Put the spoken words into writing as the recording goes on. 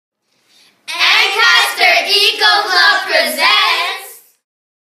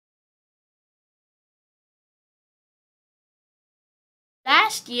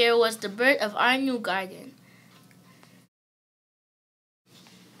last year was the birth of our new garden.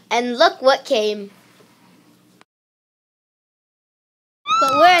 And look what came.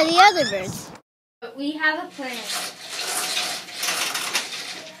 But where are the other birds? We have a plan.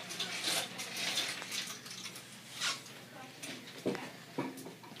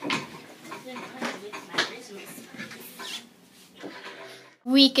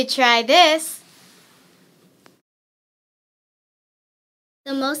 We could try this.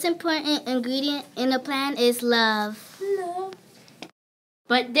 The most important ingredient in a plan is love. Love.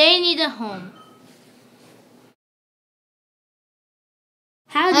 But they need a home.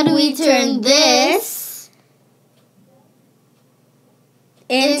 How do we turn this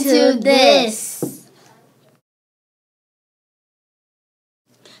into this?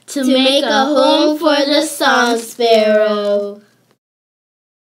 To make a home for the song sparrow.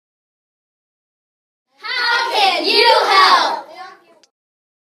 How can you help?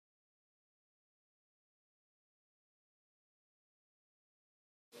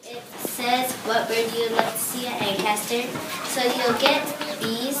 It says what bird you would like to see at Ancaster. So you'll get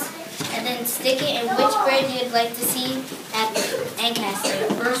these and then stick it in which bird you'd like to see at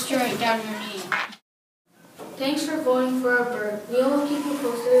Ancaster. First, you write down your name. Thanks for voting for our bird. We will keep you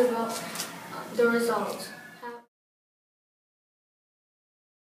posted about the results.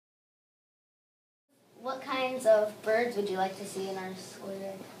 What kinds of birds would you like to see in our school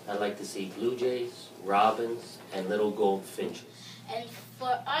yard? I'd like to see blue jays, robins, and little goldfinches. And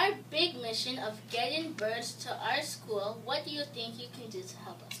for our big mission of getting birds to our school, what do you think you can do to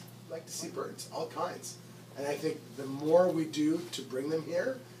help us? I'd like to see birds, all kinds. And I think the more we do to bring them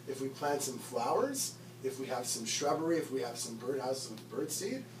here, if we plant some flowers, if we have some shrubbery, if we have some birdhouses with bird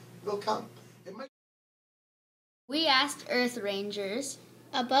seed, they'll come. We asked Earth Rangers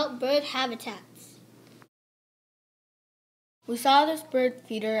about bird habitats. We saw this bird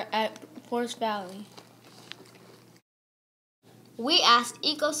feeder at Forest Valley. We asked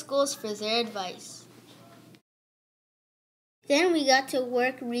Eco Schools for their advice. Then we got to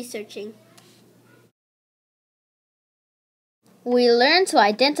work researching. We learned to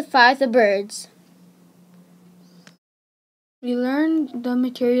identify the birds. We learned the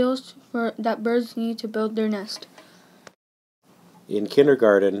materials that birds need to build their nest. In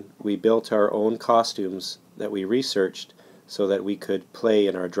kindergarten, we built our own costumes that we researched so that we could play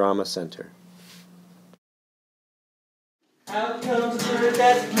in our drama center. Out comes a bird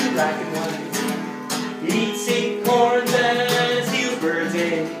that's blue, black, and white. Eats acorns and steals birds'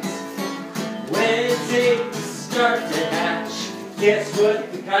 eggs. When its eggs start to hatch, guess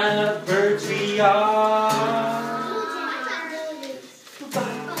what the kind of birds we are?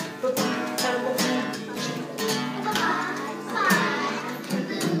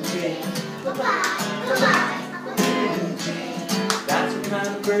 That's what kind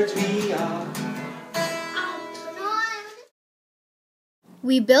of birds we are.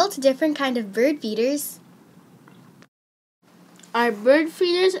 We built different kind of bird feeders. Our bird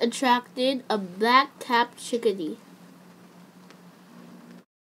feeders attracted a black-capped chickadee.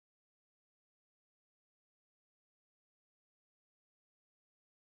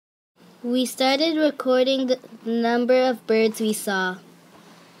 We started recording the number of birds we saw.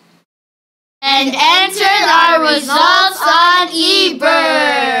 And entered our results on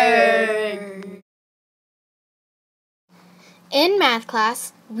eBird. In math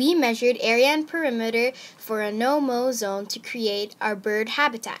class, we measured area and perimeter for a no-mow zone to create our bird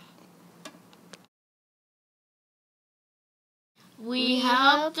habitat. We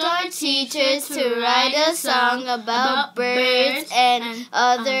helped our teachers to write a song about birds and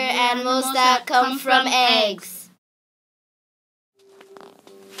other animals that come from eggs.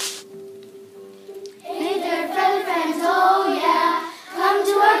 Hey there, feather friends, oh yeah, come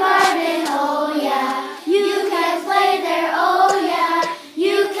to our garden, oh yeah. You can play there, oh yeah,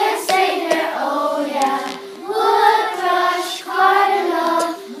 you can stay there, oh yeah. Wood thrush,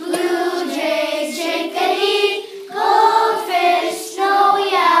 cardinal, blue jays, chickadee, goldfish,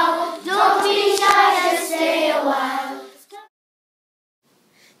 snowy owl, don't be shy, just stay a while.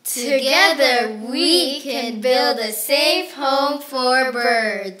 Together we can build a safe home for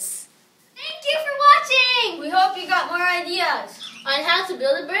birds. Thank you for watching! We hope you got more ideas on how to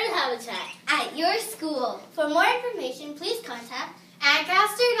build a bird habitat At your school. For more information, please contact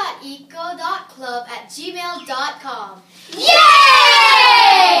ancaster.eco.club@gmail.com.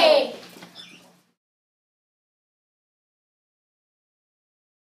 Yay!